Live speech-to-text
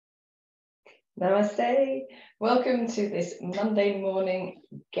Namaste. Welcome to this Monday morning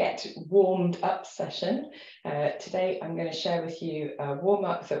Get Warmed Up session. Today I'm going to share with you a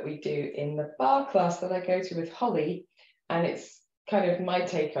warm-up that we do in the bar class that I go to with Holly, and it's kind of my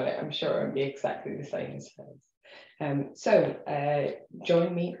take on it. I'm sure it won't be exactly the same as hers.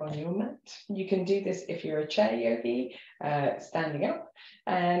 Join me on your mat. You can do this if you're a chair yogi, standing up,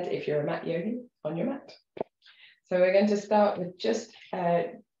 and if you're a mat yogi, on your mat. So we're going to start with just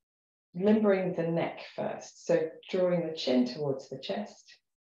limbering the neck first. So drawing the chin towards the chest,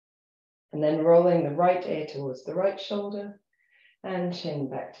 and then rolling the right ear towards the right shoulder, and chin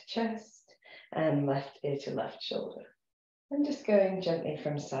back to chest, and left ear to left shoulder. And just going gently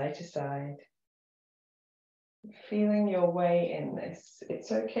from side to side. Feeling your way in this.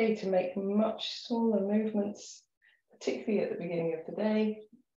 It's okay to make much smaller movements, particularly at the beginning of the day.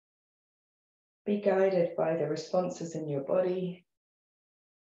 Be guided by the responses in your body.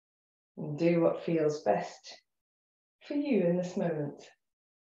 And do what feels best for you in this moment.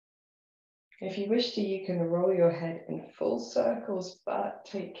 If you wish to, you can roll your head in full circles, but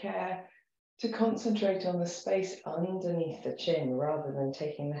take care to concentrate on the space underneath the chin rather than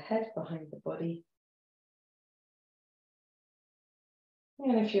taking the head behind the body.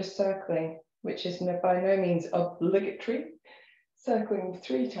 And if you're circling, which is by no means obligatory, circling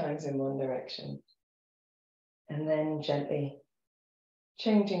 3 times in one direction, and then gently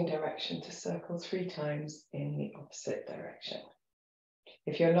changing direction to circle 3 times in the opposite direction.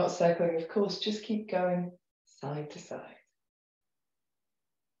 If you're not circling, of course, just keep going side to side.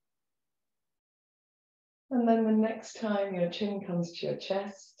 And then the next time your chin comes to your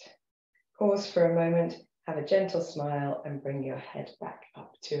chest, pause for a moment, have a gentle smile, and bring your head back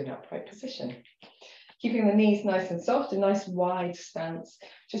up to an upright position. Keeping the knees nice and soft, a nice wide stance,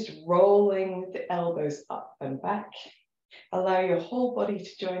 just rolling the elbows up and back. Allow your whole body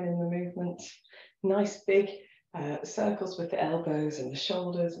to join in the movement. Nice big circles with the elbows and the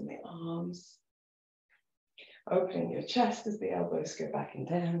shoulders and the arms. Opening your chest as the elbows go back and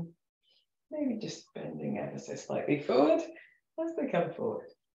down. Maybe just bending ever so slightly forward as they come forward.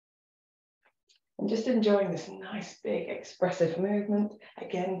 And just enjoying this nice big expressive movement.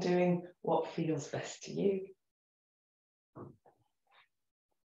 Again, doing what feels best to you.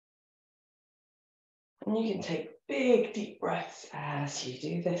 And you can take big, deep breaths as you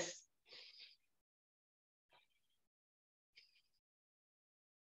do this.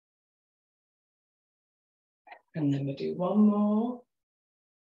 And then we'll do one more.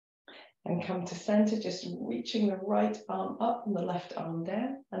 And come to center, just reaching the right arm up and the left arm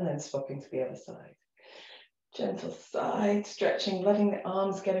down, and then swapping to the other side. Gentle side stretching, letting the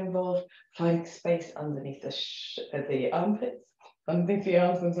arms get involved, finding space underneath the armpits, underneath the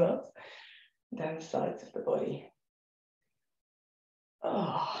arms themselves. Down the sides of the body.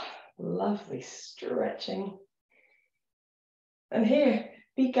 Oh, lovely stretching. And here,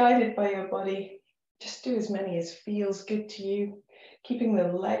 be guided by your body. Just do as many as feels good to you. Keeping the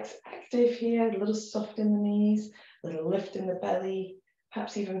legs active here, a little soft in the knees, a little lift in the belly.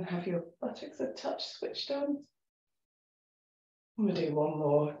 Perhaps even have your buttocks a touch switched on. And we'll do one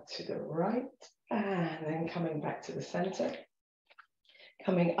more to the right, and then coming back to the center.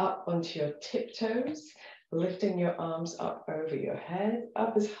 Coming up onto your tiptoes, lifting your arms up over your head,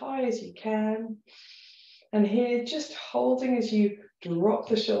 up as high as you can. And here, just holding as you drop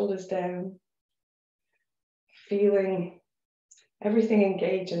the shoulders down, feeling everything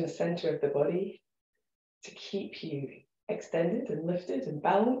engage in the center of the body to keep you extended and lifted and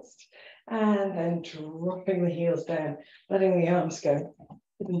balanced. And then dropping the heels down, letting the arms go,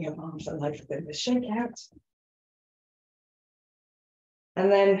 giving your arms a nice bit of a shake out. And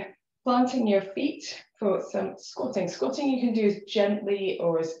then planting your feet for some squatting. Squatting you can do as gently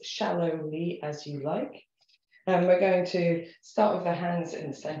or as shallowly as you like. And we're going to start with the hands in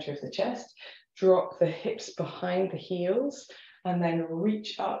the center of the chest, drop the hips behind the heels, and then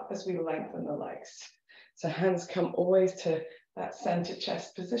reach up as we lengthen the legs. So hands come always to that center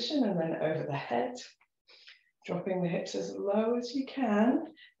chest position and then over the head. Dropping the hips as low as you can,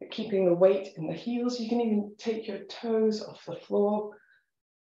 but keeping the weight in the heels. You can even take your toes off the floor.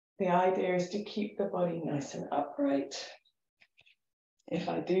 The idea is to keep the body nice and upright. If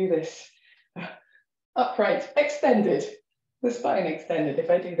I do this, upright, extended, the spine extended.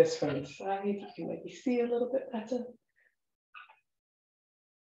 If I do this from the side, you can maybe see a little bit better.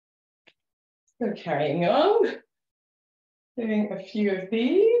 So carrying on, doing a few of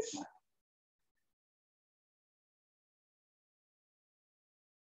these.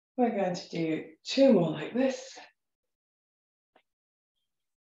 We're going to do 2 more like this.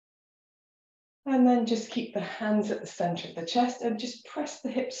 And then just keep the hands at the center of the chest and just press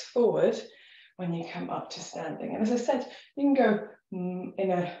the hips forward when you come up to standing. And as I said, you can go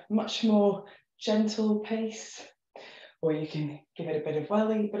in a much more gentle pace, or you can give it a bit of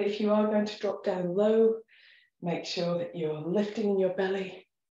welly. But if you are going to drop down low, make sure that you're lifting in your belly,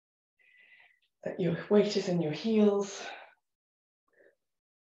 that your weight is in your heels.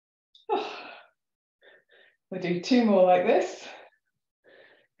 We'll do 2 more like this.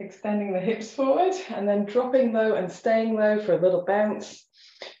 Extending the hips forward and then dropping low and staying low for a little bounce.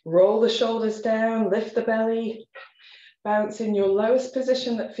 Roll the shoulders down, lift the belly, bounce in your lowest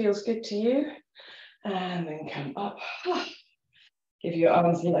position that feels good to you, and then come up. Give your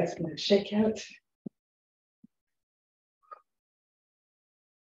arms and legs a little shake out.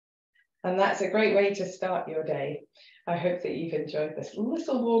 And that's a great way to start your day. I hope that you've enjoyed this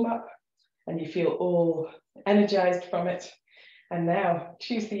little warm-up and you feel all energized from it. And now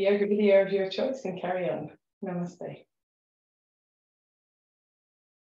choose the yoga video of your choice and carry on. Namaste.